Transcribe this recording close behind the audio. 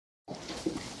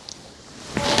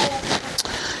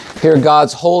Hear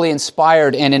God's holy,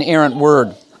 inspired, and inerrant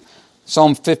word.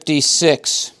 Psalm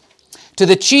 56. To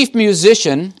the chief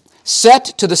musician, set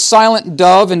to the silent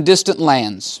dove in distant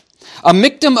lands, a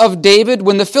Michtam of David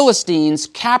when the Philistines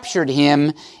captured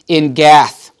him in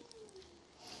Gath.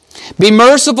 Be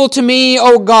merciful to me,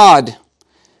 O God,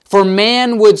 for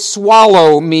man would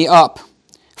swallow me up.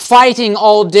 Fighting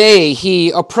all day,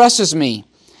 he oppresses me.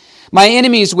 My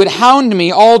enemies would hound me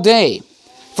all day,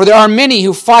 for there are many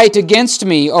who fight against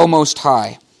me, O Most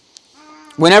High.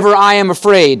 Whenever I am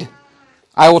afraid,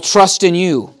 I will trust in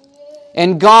you.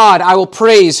 In God I will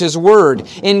praise His word.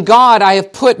 In God I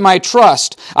have put my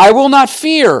trust. I will not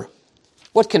fear.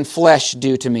 What can flesh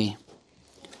do to me?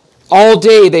 All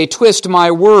day they twist my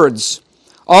words.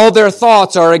 All their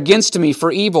thoughts are against me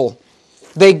for evil.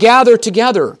 They gather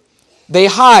together. They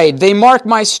hide. They mark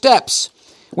my steps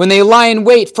when they lie in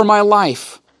wait for my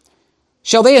life.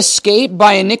 Shall they escape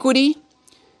by iniquity?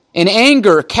 In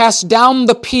anger cast down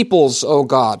the peoples, O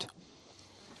God.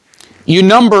 You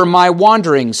number my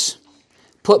wanderings.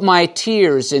 Put my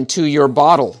tears into your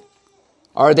bottle.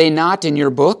 Are they not in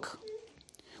your book?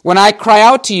 When I cry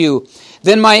out to you,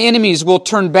 then my enemies will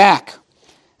turn back.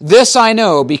 This I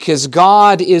know, because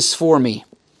God is for me.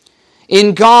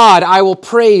 In God I will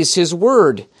praise His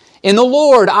word. In the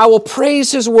Lord I will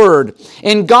praise His word.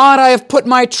 In God I have put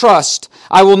my trust.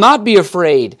 I will not be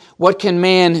afraid. What can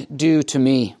man do to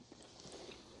me?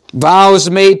 Vows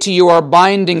made to you are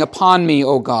binding upon me,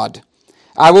 O God.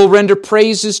 I will render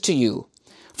praises to you,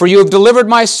 for you have delivered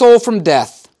my soul from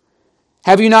death.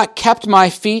 Have you not kept my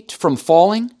feet from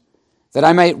falling, that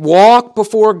I might walk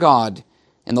before God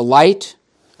in the light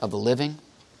of the living?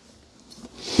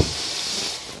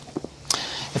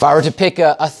 If I were to pick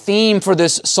a theme for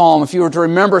this psalm, if you were to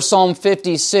remember Psalm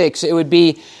 56, it would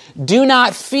be, do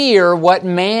not fear what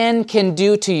man can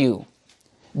do to you.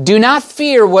 Do not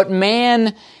fear what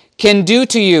man can do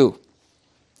to you.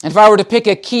 And if I were to pick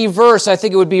a key verse, I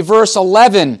think it would be verse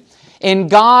 11. In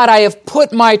God I have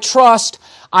put my trust.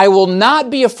 I will not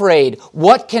be afraid.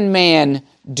 What can man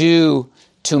do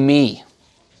to me?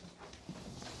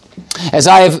 As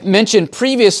I have mentioned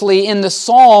previously, in the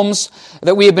Psalms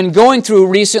that we have been going through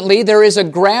recently, there is a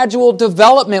gradual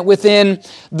development within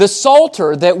the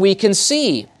Psalter that we can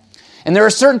see. And there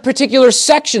are certain particular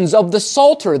sections of the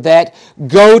Psalter that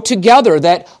go together,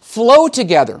 that flow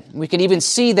together. We can even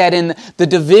see that in the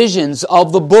divisions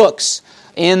of the books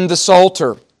in the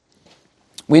Psalter.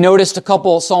 We noticed a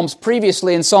couple of Psalms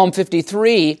previously in Psalm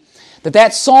 53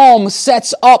 that psalm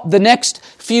sets up the next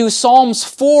few Psalms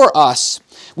for us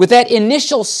with that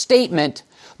initial statement,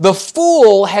 the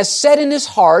fool has said in his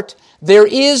heart, there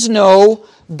is no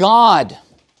God.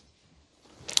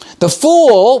 The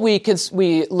fool,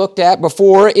 we looked at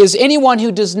before, is anyone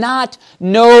who does not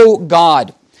know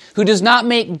God, who does not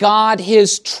make God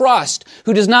his trust,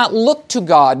 who does not look to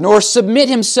God, nor submit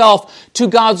himself to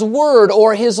God's word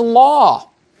or His law.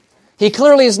 He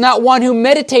clearly is not one who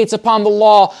meditates upon the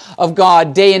law of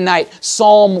God day and night.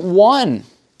 Psalm 1,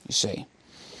 you see.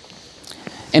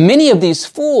 And many of these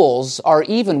fools are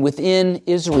even within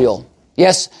Israel.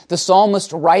 Yes, the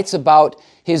psalmist writes about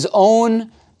his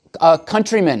own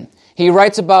countrymen. He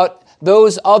writes about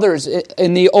those others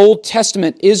in the Old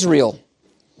Testament Israel.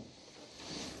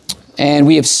 And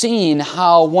we have seen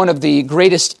how one of the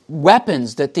greatest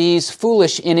weapons that these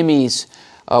foolish enemies,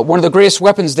 one of the greatest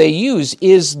weapons they use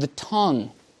is the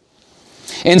tongue.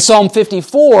 In Psalm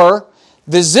 54,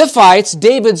 the Ziphites,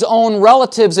 David's own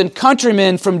relatives and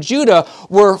countrymen from Judah,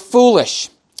 were foolish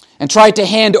and tried to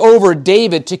hand over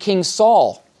David to King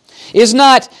Saul. Is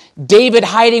not David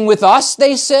hiding with us,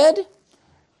 they said?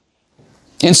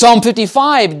 In Psalm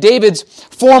 55, David's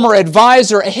former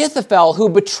advisor Ahithophel, who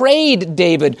betrayed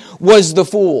David, was the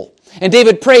fool. And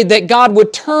David prayed that God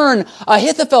would turn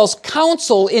Ahithophel's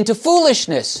counsel into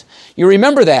foolishness. You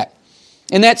remember that.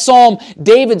 In that psalm,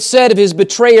 David said of his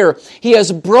betrayer, he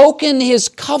has broken his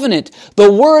covenant. The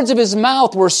words of his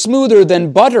mouth were smoother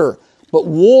than butter, but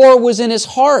war was in his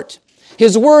heart.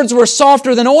 His words were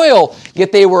softer than oil,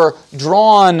 yet they were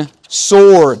drawn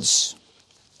swords.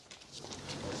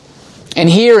 And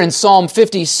here in Psalm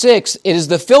 56, it is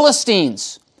the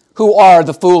Philistines who are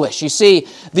the foolish. You see,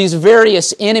 these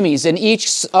various enemies in each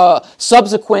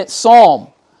subsequent psalm,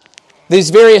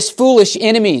 these various foolish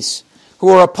enemies who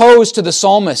are opposed to the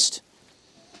psalmist.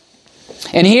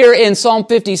 And here in Psalm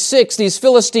 56, these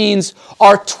Philistines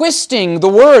are twisting the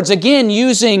words, again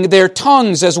using their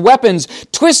tongues as weapons,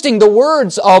 twisting the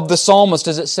words of the psalmist,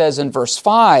 as it says in verse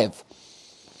 5.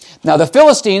 Now, the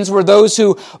Philistines were those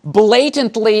who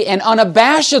blatantly and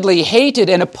unabashedly hated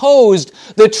and opposed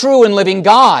the true and living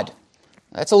God.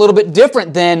 That's a little bit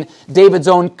different than David's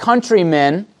own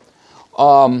countrymen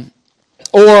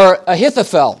or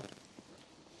Ahithophel.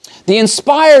 The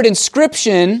inspired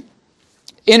inscription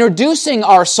introducing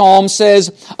our psalm says,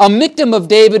 a Michtam of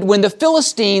David when the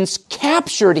Philistines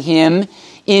captured him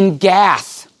in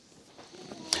Gath.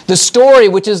 The story,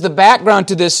 which is the background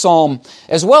to this psalm,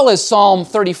 as well as Psalm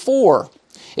 34,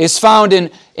 is found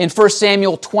in 1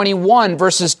 Samuel 21,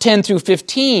 verses 10 through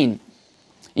 15.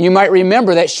 You might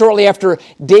remember that shortly after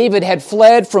David had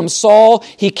fled from Saul,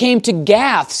 he came to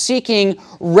Gath seeking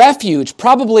refuge,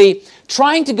 probably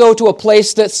trying to go to a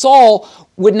place that Saul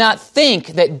would not think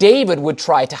that David would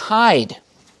try to hide.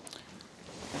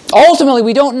 Ultimately,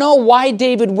 we don't know why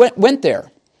David went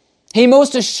there. He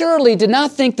most assuredly did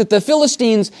not think that the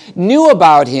Philistines knew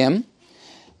about him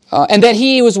and that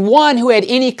he was one who had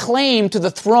any claim to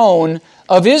the throne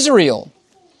of Israel.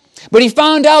 But he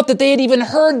found out that they had even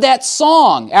heard that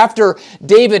song after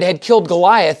David had killed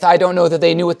Goliath. I don't know that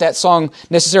they knew what that song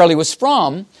necessarily was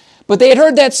from, but they had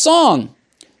heard that song.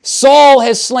 Saul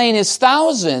has slain his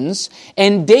thousands,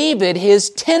 and David his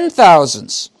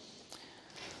 10,000s.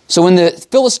 So when the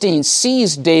Philistines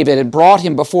seized David and brought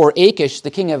him before Achish,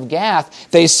 the king of Gath,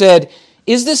 they said,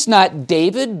 "Is this not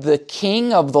David, the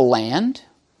king of the land?"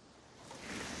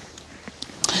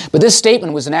 But this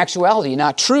statement was in actuality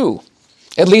not true,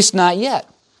 at least not yet.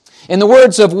 In the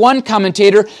words of one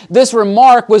commentator, this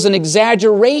remark was an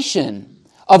exaggeration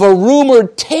of a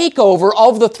rumored takeover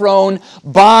of the throne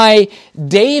by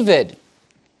David.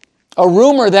 A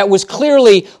rumor that was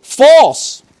clearly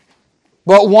false,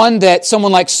 but one that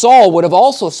someone like Saul would have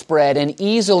also spread and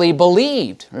easily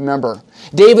believed. Remember,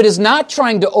 David is not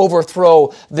trying to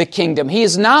overthrow the kingdom. He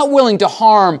is not willing to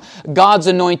harm God's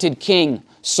anointed king,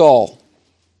 Saul.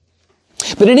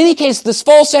 But in any case, this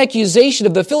false accusation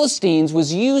of the Philistines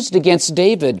was used against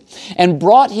David and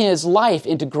brought his life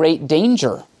into great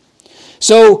danger.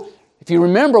 So, if you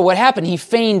remember what happened, he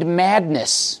feigned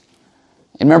madness.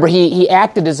 And remember, he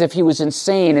acted as if he was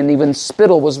insane, and even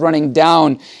spittle was running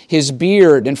down his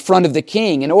beard in front of the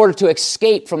king in order to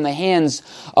escape from the hands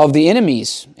of the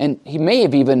enemies. And he may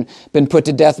have even been put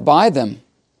to death by them.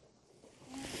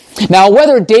 Now,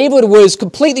 whether David was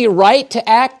completely right to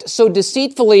act so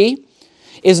deceitfully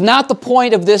is not the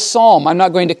point of this psalm. I'm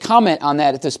not going to comment on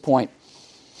that at this point.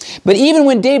 But even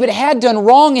when David had done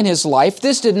wrong in his life,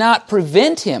 this did not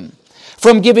prevent him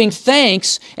from giving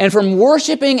thanks and from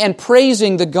worshiping and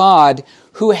praising the God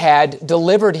who had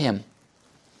delivered him.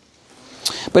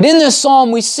 But in this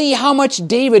psalm, we see how much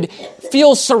David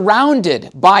feels surrounded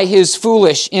by his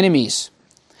foolish enemies.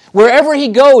 Wherever he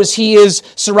goes, he is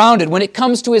surrounded. When it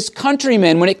comes to his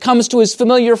countrymen, when it comes to his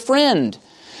familiar friend,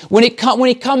 when he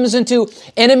comes into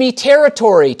enemy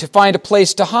territory to find a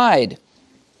place to hide.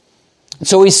 And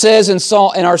so he says in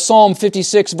our Psalm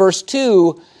 56, verse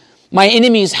 2, "My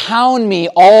enemies hound me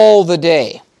all the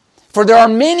day, for there are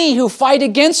many who fight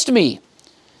against me."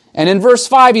 And in verse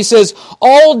 5 he says,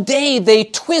 "All day they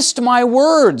twist my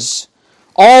words.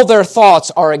 All their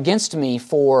thoughts are against me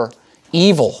for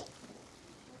evil."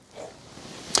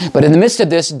 But in the midst of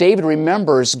this, David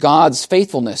remembers God's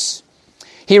faithfulness.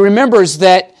 He remembers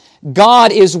that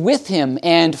God is with him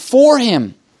and for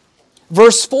him.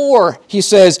 Verse 4, he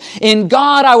says, "In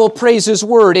God I will praise His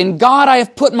word. In God I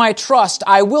have put my trust.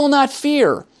 I will not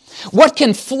fear. What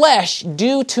can flesh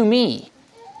do to me?"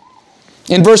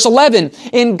 In verse 11,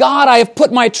 "In God I have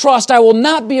put my trust. I will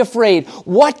not be afraid.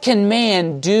 What can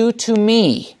man do to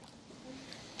me?"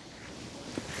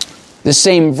 The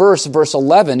same verse, verse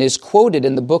 11, is quoted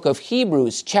in the book of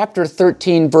Hebrews, chapter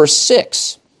 13, verse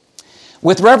 6,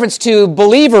 with reference to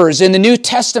believers in the New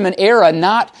Testament era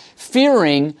not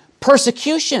fearing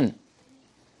persecution.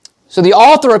 So the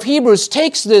author of Hebrews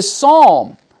takes this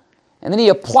psalm and then he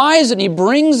applies it and he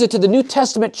brings it to the New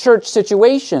Testament church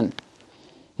situation. And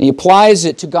he applies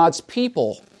it to God's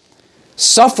people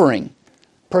suffering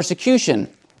persecution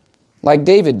like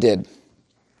David did.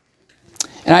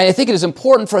 And I think it is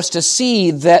important for us to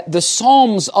see that the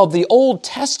Psalms of the Old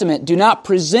Testament do not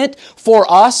present for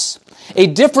us a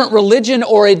different religion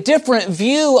or a different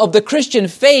view of the Christian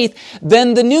faith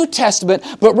than the New Testament,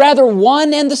 but rather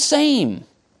one and the same.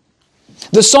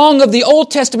 The song of the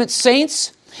Old Testament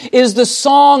saints is the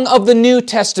song of the New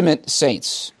Testament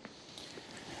saints.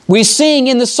 We sing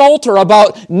in the Psalter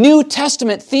about New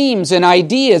Testament themes and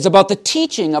ideas, about the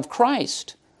teaching of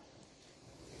Christ.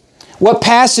 What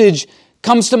passage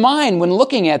comes to mind when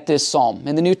looking at this psalm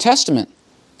in the New Testament?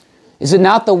 Is it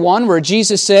not the one where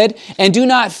Jesus said, "And do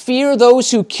not fear those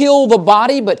who kill the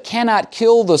body but cannot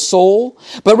kill the soul,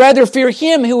 but rather fear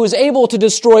Him who is able to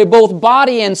destroy both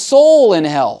body and soul in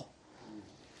hell"?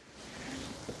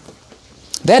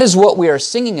 That is what we are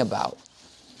singing about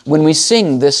when we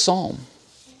sing this psalm.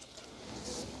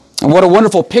 And what a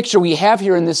wonderful picture we have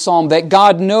here in this psalm, that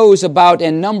God knows about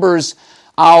and numbers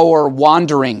our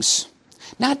wanderings.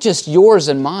 Not just yours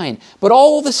and mine, but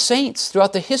all the saints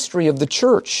throughout the history of the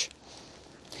church.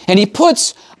 And He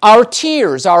puts our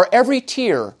tears, our every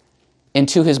tear,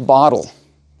 into His bottle.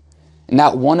 And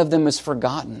not one of them is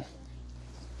forgotten.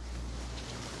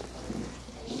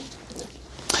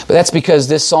 But that's because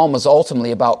this psalm is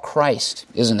ultimately about Christ,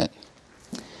 isn't it?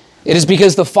 It is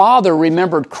because the Father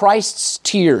remembered Christ's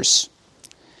tears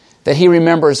that He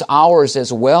remembers ours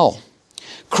as well.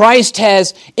 Christ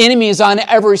has enemies on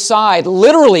every side,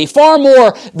 literally far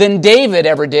more than David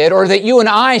ever did, or that you and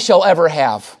I shall ever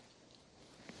have.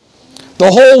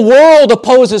 The whole world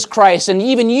opposes Christ, and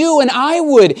even you and I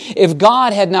would if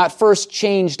God had not first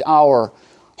changed our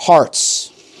hearts.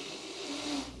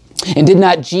 And did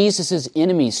not Jesus'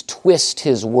 enemies twist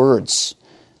His words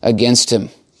against Him?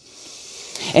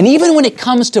 And even when it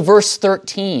comes to verse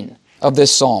 13 of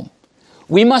this psalm,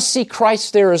 we must see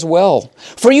Christ there as well.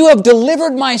 For you have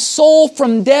delivered my soul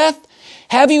from death.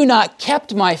 Have you not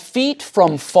kept my feet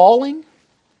from falling?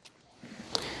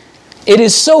 It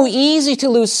is so easy to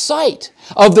lose sight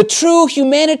of the true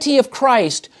humanity of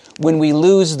Christ when we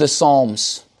lose the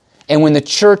Psalms and when the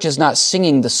church is not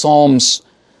singing the Psalms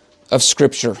of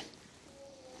Scripture.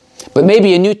 But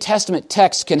maybe a New Testament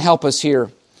text can help us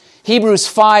here. Hebrews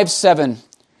 5:7,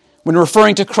 when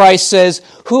referring to Christ, says,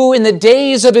 who in the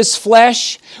days of His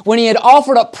flesh, when He had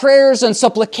offered up prayers and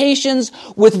supplications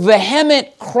with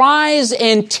vehement cries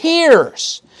and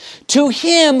tears to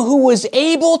Him who was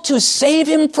able to save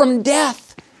Him from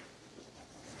death.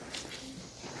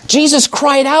 Jesus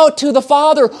cried out to the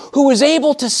Father who was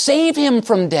able to save Him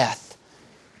from death.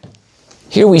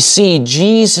 Here we see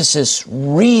Jesus'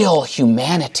 real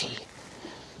humanity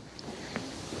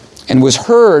and was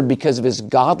heard because of His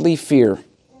godly fear.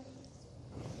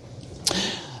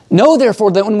 Know,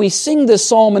 therefore, that when we sing this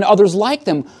psalm and others like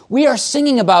them, we are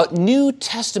singing about New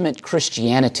Testament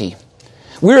Christianity.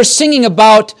 We are singing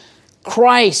about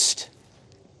Christ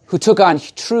who took on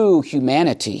true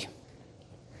humanity.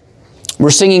 We're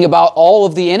singing about all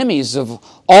of the enemies of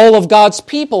all of God's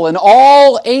people in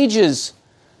all ages,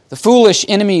 the foolish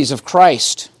enemies of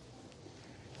Christ.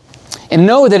 And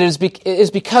know that it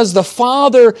is because the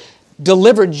Father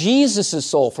delivered Jesus'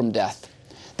 soul from death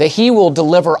that He will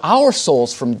deliver our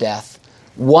souls from death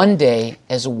one day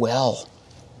as well.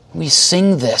 We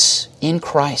sing this in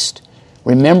Christ,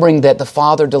 remembering that the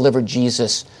Father delivered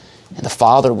Jesus and the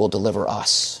Father will deliver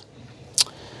us.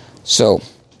 So,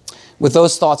 with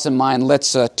those thoughts in mind,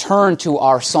 let's turn to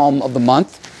our Psalm of the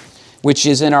Month, which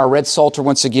is in our red Psalter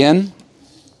once again.